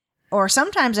pregnant. Or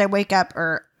sometimes I wake up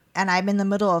and I'm in the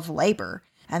middle of labor.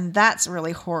 And that's a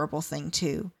really horrible thing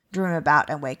to dream about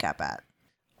and wake up at.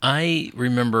 I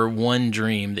remember one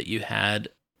dream that you had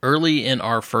early in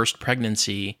our first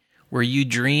pregnancy where you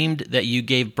dreamed that you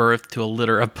gave birth to a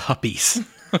litter of puppies.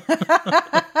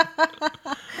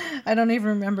 I don't even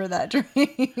remember that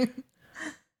dream.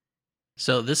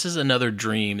 So this is another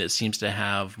dream that seems to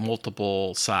have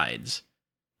multiple sides.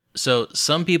 So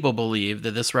some people believe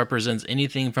that this represents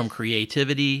anything from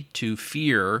creativity to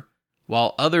fear,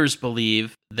 while others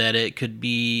believe that it could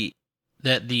be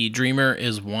that the dreamer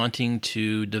is wanting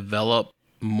to develop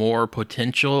more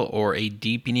potential or a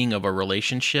deepening of a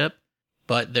relationship.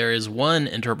 But there is one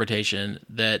interpretation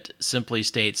that simply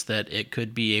states that it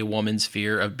could be a woman's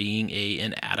fear of being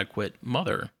an inadequate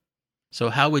mother. So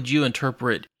how would you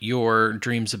interpret your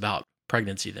dreams about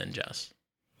pregnancy then, Jess?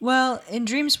 Well, in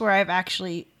dreams where I've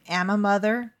actually am a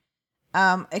mother,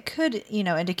 it could,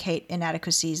 indicate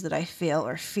inadequacies that I feel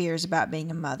or fears about being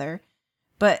a mother.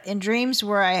 But in dreams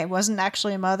where I wasn't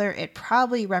actually a mother, it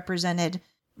probably represented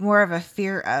more of a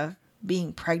fear of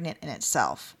being pregnant in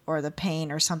itself, or the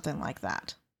pain or something like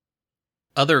that.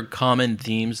 Other common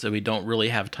themes that we don't really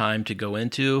have time to go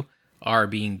into are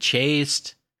being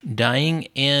chased, dying,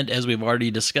 and as we've already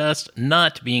discussed,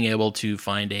 not being able to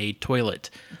find a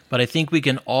toilet. But I think we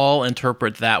can all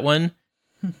interpret that one.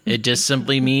 It just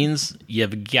simply means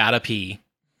you've gotta pee.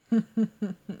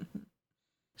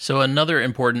 So another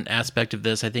important aspect of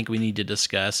this I think we need to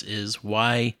discuss is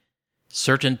why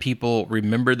certain people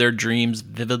remember their dreams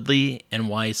vividly and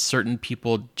why certain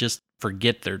people just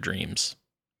forget their dreams.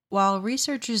 While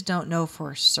researchers don't know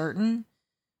for certain,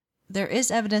 there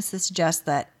is evidence that suggests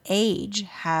that age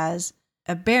has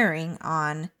a bearing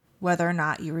on whether or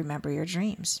not you remember your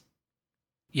dreams.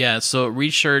 Yeah, so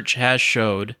research has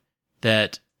showed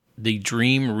that the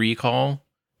dream recall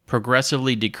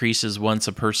progressively decreases once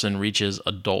a person reaches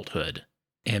adulthood.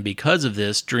 And because of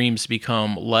this, dreams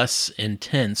become less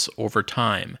intense over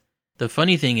time. The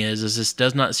funny thing is this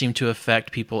does not seem to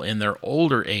affect people in their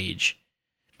older age.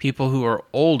 people who are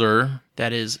older,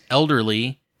 that is,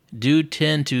 elderly, do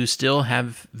tend to still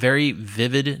have very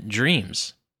vivid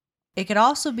dreams. It could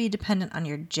also be dependent on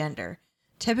your gender.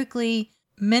 Typically,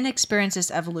 men experience this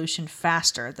evolution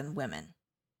faster than women.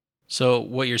 So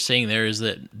what you're saying there is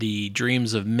that the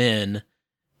dreams of men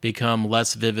become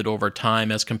less vivid over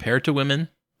time as compared to women?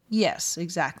 Yes,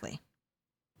 exactly.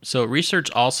 So research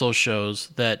also shows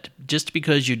that just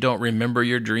because you don't remember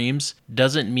your dreams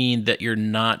doesn't mean that you're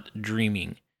not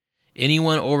dreaming.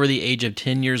 Anyone over the age of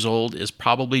 10 years old is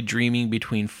probably dreaming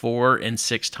between 4 and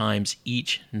 6 times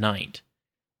each night.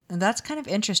 And that's kind of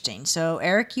interesting. So,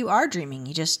 Eric, you are dreaming.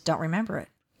 You just don't remember it.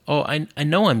 Oh, I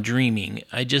know I'm dreaming.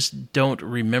 I just don't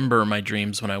remember my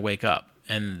dreams when I wake up.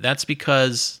 And that's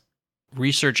because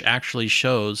research actually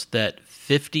shows that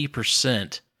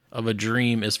 50% of a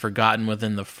dream is forgotten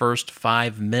within the first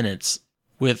 5 minutes,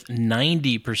 with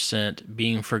 90%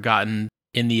 being forgotten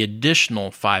in the additional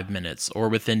 5 minutes or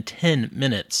within 10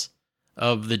 minutes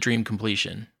of the dream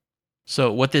completion.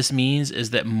 So what this means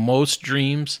is that most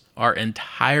dreams are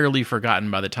entirely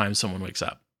forgotten by the time someone wakes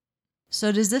up.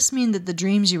 So does this mean that the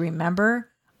dreams you remember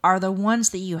are the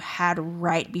ones that you had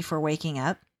right before waking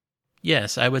up?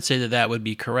 Yes, I would say that that would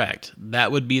be correct.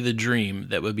 That would be the dream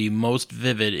that would be most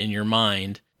vivid in your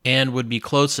mind and would be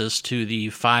closest to the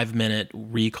 5-minute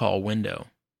recall window.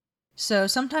 So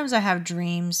sometimes I have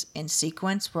dreams in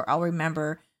sequence where I'll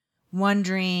remember one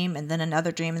dream and then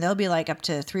another dream, and there'll be like up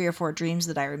to 3 or 4 dreams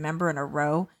that I remember in a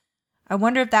row. I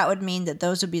wonder if that would mean that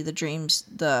those would be the dreams,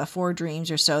 the 4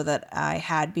 dreams or so that I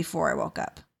had before I woke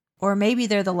up. Or maybe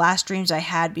they're the last dreams I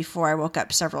had before I woke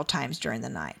up several times during the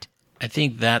night. I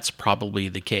think that's probably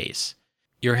the case.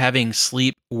 You're having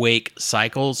sleep-wake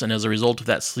cycles, and as a result of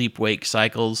that sleep-wake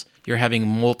cycles, you're having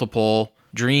multiple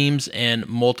dreams and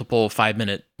multiple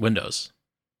 5-minute windows.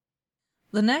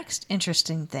 The next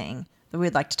interesting thing that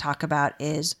we'd like to talk about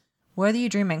is whether you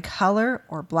dream in color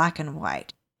or black and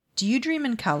white. Do you dream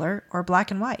in color or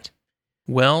black and white?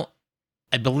 Well,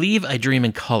 I believe I dream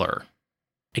in color.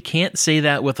 I can't say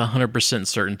that with 100%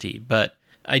 certainty, but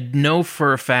I know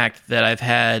for a fact that I've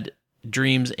had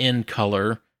dreams in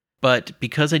color, but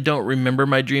because I don't remember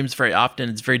my dreams very often,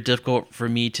 it's very difficult for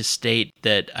me to state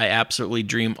that I absolutely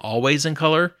dream always in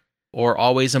color or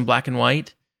always in black and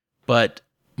white, but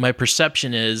my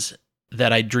perception is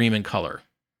that I dream in color.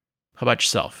 How about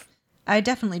yourself? I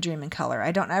definitely dream in color.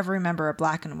 I don't ever remember a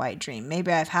black and white dream.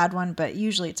 Maybe I've had one, but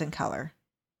usually it's in color.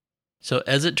 So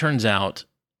as it turns out,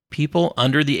 people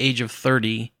under the age of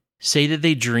 30 say that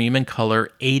they dream in color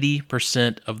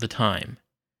 80% of the time,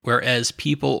 whereas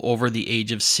people over the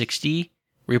age of 60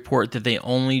 report that they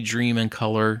only dream in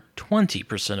color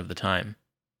 20% of the time.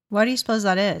 Why do you suppose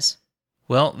that is?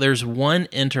 Well, there's one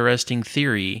interesting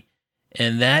theory,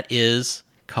 and that is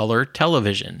color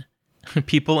television.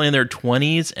 People in their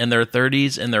 20s and their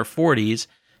 30s and their 40s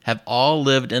have all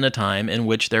lived in a time in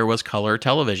which there was color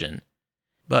television.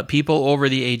 But people over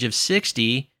the age of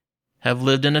 60 have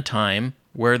lived in a time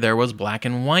where there was black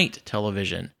and white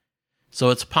television.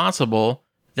 So it's possible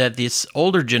that this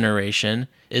older generation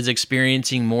is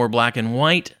experiencing more black and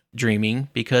white dreaming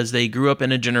because they grew up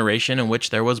in a generation in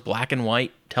which there was black and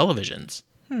white televisions.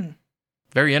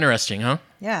 Very interesting, huh?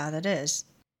 Yeah, that is.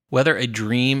 Whether a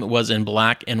dream was in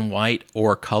black and white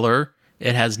or color,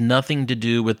 it has nothing to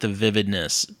do with the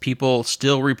vividness. People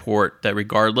still report that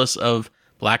regardless of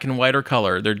black and white or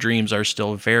color, their dreams are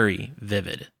still very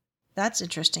vivid. That's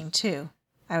interesting too.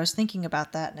 I was thinking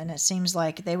about that, and it seems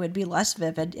like they would be less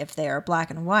vivid if they are black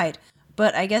and white.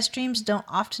 But I guess dreams don't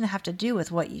often have to do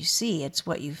with what you see. It's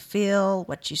what you feel,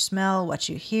 what you smell, what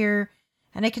you hear,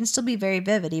 and it can still be very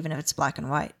vivid even if it's black and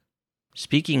white.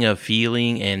 Speaking of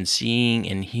feeling and seeing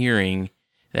and hearing,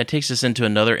 that takes us into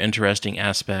another interesting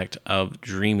aspect of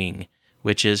dreaming,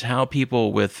 which is how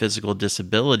people with physical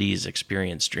disabilities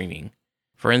experience dreaming.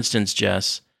 For instance,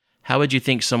 Jess, how would you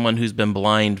think someone who's been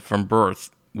blind from birth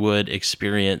would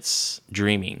experience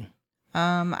dreaming?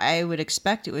 I would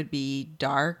expect it would be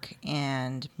dark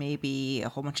and maybe a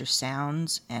whole bunch of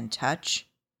sounds and touch.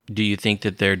 Do you think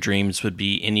that their dreams would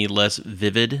be any less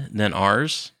vivid than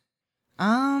ours?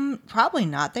 Probably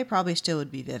not. They probably still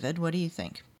would be vivid. What do you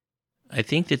think? I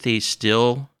think that they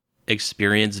still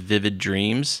experience vivid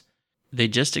dreams. They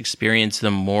just experience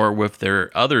them more with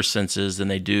their other senses than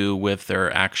they do with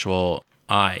their actual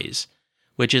eyes,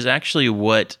 which is actually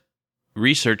what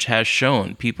research has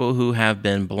shown. People who have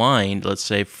been blind, let's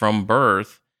say from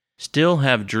birth, still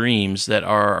have dreams that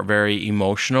are very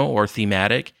emotional or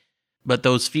thematic, but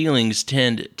those feelings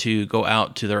tend to go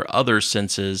out to their other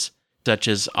senses, such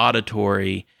as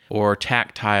auditory or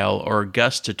tactile or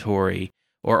gustatory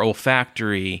or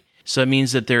olfactory. So it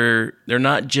means that they're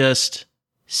not just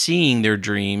seeing their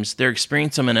dreams, they're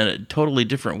experiencing them in a totally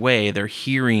different way. They're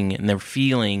hearing and they're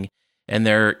feeling and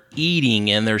they're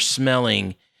eating and they're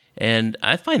smelling. And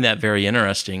I find that very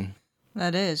interesting.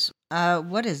 That is.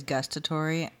 What is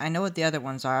gustatory? I know what the other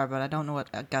ones are, but I don't know what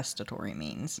a gustatory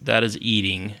means. That is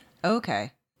eating.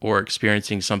 Okay. Or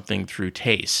experiencing something through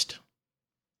taste.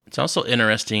 It's also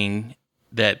interesting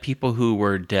that people who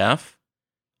were deaf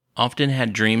often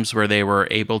had dreams where they were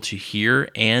able to hear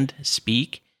and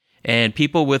speak, and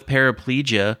people with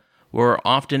paraplegia were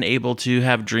often able to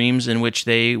have dreams in which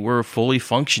they were fully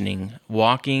functioning,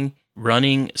 walking,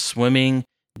 running, swimming,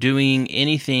 doing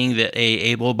anything that a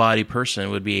able-bodied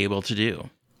person would be able to do.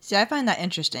 See, I find that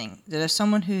interesting, that if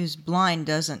someone who's blind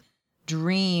doesn't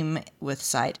dream with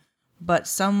sight, but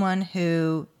someone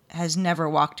who has never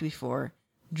walked before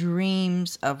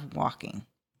dreams of walking.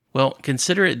 Well,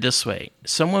 consider it this way.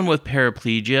 Someone with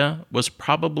paraplegia was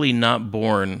probably not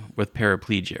born with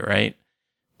paraplegia, right?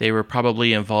 They were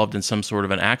probably involved in some sort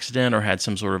of an accident or had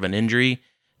some sort of an injury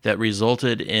that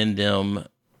resulted in them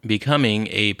becoming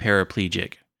a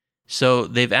paraplegic. So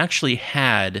they've actually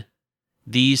had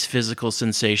these physical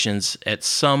sensations at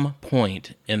some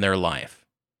point in their life.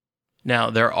 Now,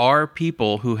 there are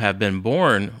people who have been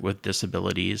born with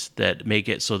disabilities that make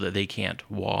it so that they can't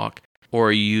walk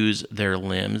or use their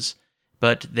limbs,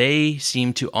 but they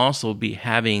seem to also be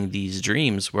having these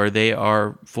dreams where they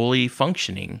are fully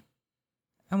functioning.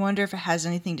 I wonder if it has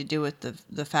anything to do with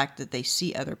the fact that they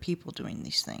see other people doing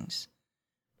these things.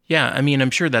 Yeah, I mean,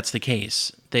 I'm sure that's the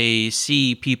case. They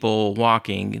see people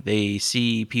walking, they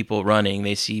see people running,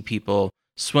 they see people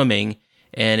swimming,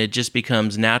 and it just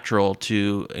becomes natural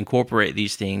to incorporate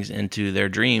these things into their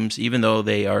dreams, even though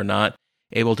they are not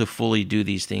able to fully do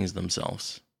these things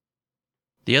themselves.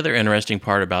 The other interesting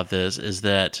part about this is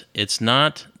that it's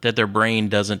not that their brain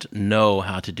doesn't know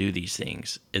how to do these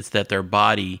things. It's that their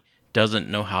body doesn't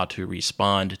know how to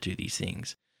respond to these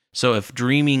things. So if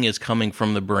dreaming is coming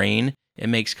from the brain, it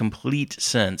makes complete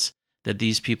sense that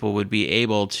these people would be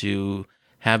able to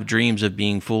have dreams of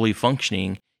being fully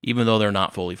functioning, even though they're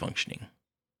not fully functioning.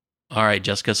 All right,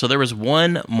 Jessica, so there was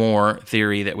one more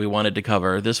theory that we wanted to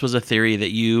cover. This was a theory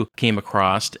that you came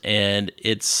across, and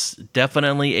it's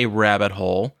definitely a rabbit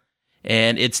hole,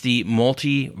 and it's the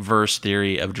multiverse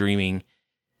theory of dreaming.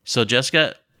 So,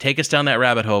 Jessica, take us down that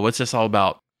rabbit hole. What's this all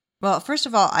about? Well, first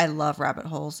of all, I love rabbit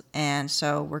holes, and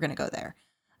so we're going to go there.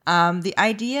 The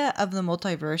idea of the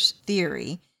multiverse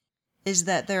theory is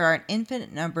that there are an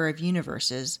infinite number of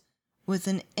universes with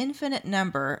an infinite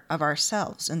number of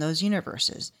ourselves in those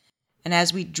universes. And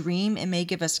as we dream, it may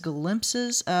give us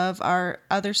glimpses of our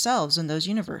other selves in those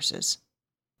universes.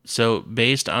 So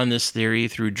based on this theory,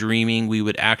 through dreaming, we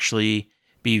would actually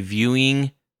be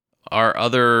viewing our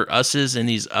other us's in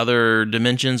these other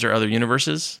dimensions or other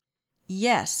universes?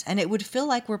 Yes, and it would feel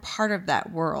like we're part of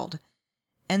that world.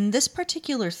 And this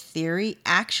particular theory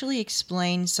actually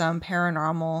explains some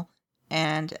paranormal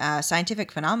and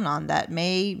scientific phenomenon that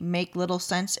may make little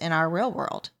sense in our real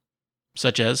world.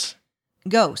 Such as?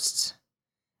 Ghosts.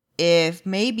 If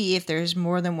there's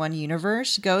more than one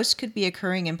universe, ghosts could be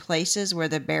occurring in places where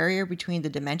the barrier between the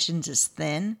dimensions is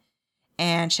thin,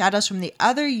 and shadows from the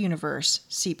other universe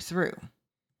seep through.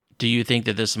 Do you think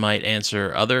that this might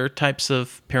answer other types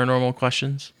of paranormal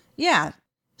questions? Yeah,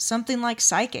 something like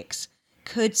psychics.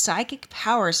 Could psychic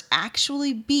powers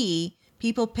actually be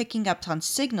people picking up on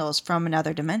signals from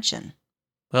another dimension?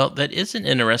 Well, that is an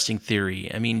interesting theory.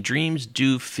 I mean, dreams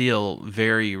do feel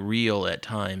very real at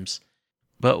times.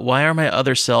 But why are my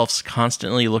other selves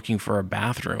constantly looking for a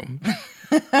bathroom?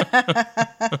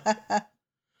 I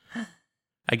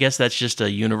guess that's just a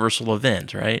universal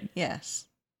event, right? Yes.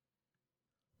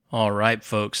 All right,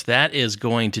 folks, that is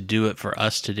going to do it for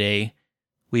us today.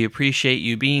 We appreciate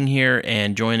you being here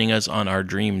and joining us on our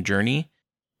dream journey.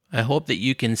 I hope that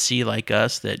you can see, like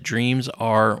us, that dreams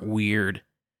are weird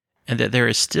and that there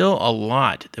is still a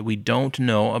lot that we don't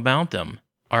know about them.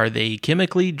 Are they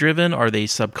chemically driven? Are they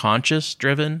subconscious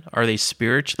driven? Are they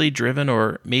spiritually driven?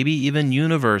 Or maybe even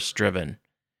universe driven?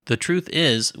 The truth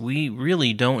is, we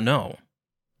really don't know.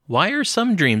 Why are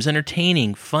some dreams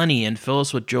entertaining, funny, and fill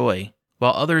us with joy,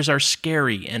 while others are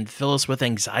scary and fill us with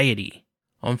anxiety?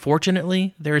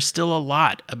 Unfortunately, there is still a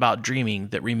lot about dreaming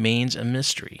that remains a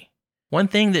mystery. One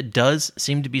thing that does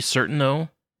seem to be certain, though,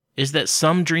 is that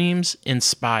some dreams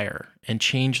inspire and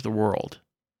change the world.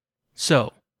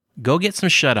 So, go get some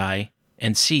shut-eye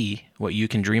and see what you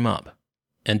can dream up.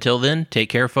 Until then, take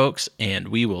care, folks, and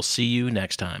we will see you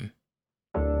next time.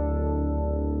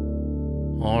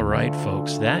 All right,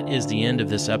 folks, that is the end of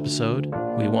this episode.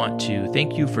 We want to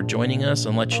thank you for joining us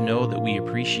and let you know that we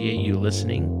appreciate you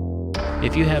listening.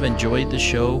 If you have enjoyed the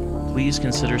show, please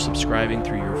consider subscribing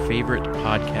through your favorite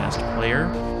podcast player.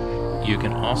 You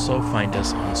can also find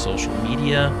us on social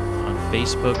media, on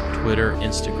Facebook, Twitter,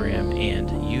 Instagram, and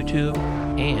YouTube.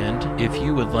 And if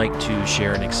you would like to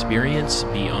share an experience,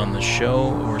 be on the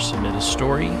show, or submit a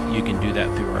story, you can do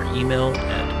that through our email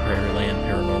at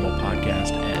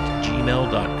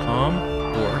prairielandparanormalpodcast@gmail.com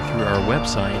or through our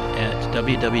website at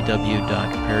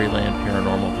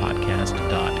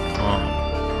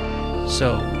www.prairielandparanormalpodcast.com.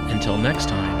 So, until next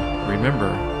time,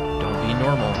 remember, don't be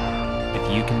normal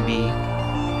if you can be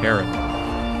paranormal.